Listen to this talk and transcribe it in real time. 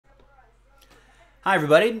Hi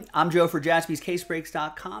everybody, I'm Joe for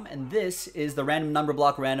JaspysCaseBreaks.com, and this is the random number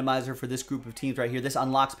block randomizer for this group of teams right here. This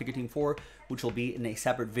unlocks Picker Team 4, which will be in a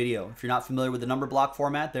separate video. If you're not familiar with the number block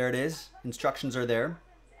format, there it is. Instructions are there.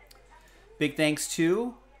 Big thanks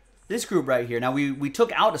to this group right here. Now we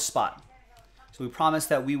took out a spot, so we promised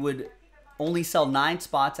that we would only sell 9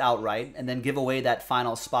 spots outright and then give away that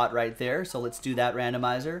final spot right there. So let's do that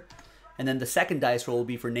randomizer. And then the second dice roll will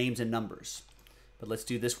be for names and numbers. But let's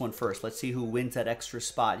do this one first. Let's see who wins that extra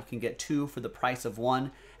spot. You can get 2 for the price of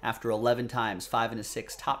 1 after 11 times. 5 and a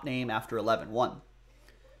 6. Top name after 11. 1,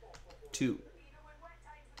 2,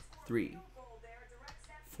 3,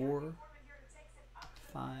 4,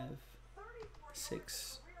 5,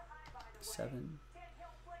 6, 7,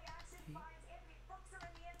 8,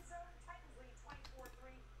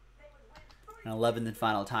 and 11 the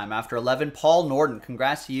final time. After 11, Paul Norton.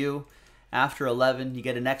 Congrats to you. After 11, you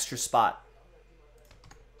get an extra spot.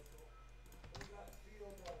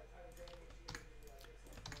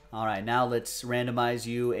 All right, now let's randomize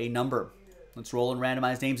you a number. Let's roll and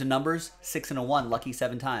randomize names and numbers. 6 and a 1, lucky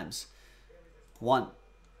 7 times. 1,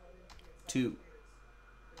 2,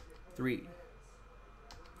 3,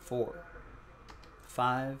 4,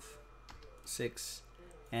 5, 6,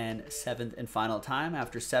 and 7th and final time.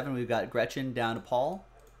 After 7, we've got Gretchen down to Paul.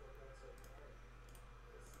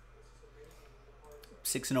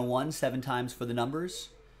 6 and a 1, 7 times for the numbers.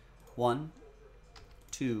 1,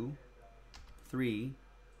 2, 3,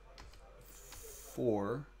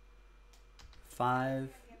 4, 5,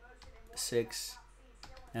 6,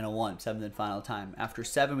 and a 1. 7th and final time. After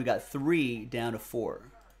 7, we got 3 down to 4.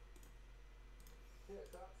 I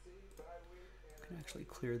can actually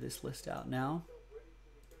clear this list out now.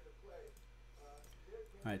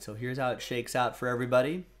 All right, so here's how it shakes out for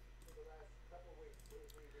everybody.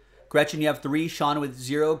 Gretchen, you have 3. Sean with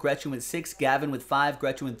 0. Gretchen with 6. Gavin with 5.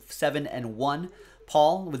 Gretchen with 7 and 1.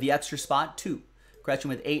 Paul with the extra spot, 2. Gretchen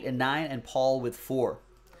with 8 and 9, and Paul with 4.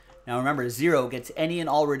 Now remember, 0 gets any and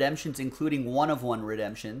all redemptions, including 1-of-1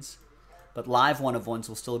 redemptions, but live 1-of-1s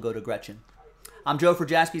will still go to Gretchen. I'm Joe for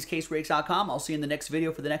JaspysCaseBreaks.com. I'll see you in the next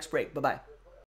video for the next break. Bye-bye.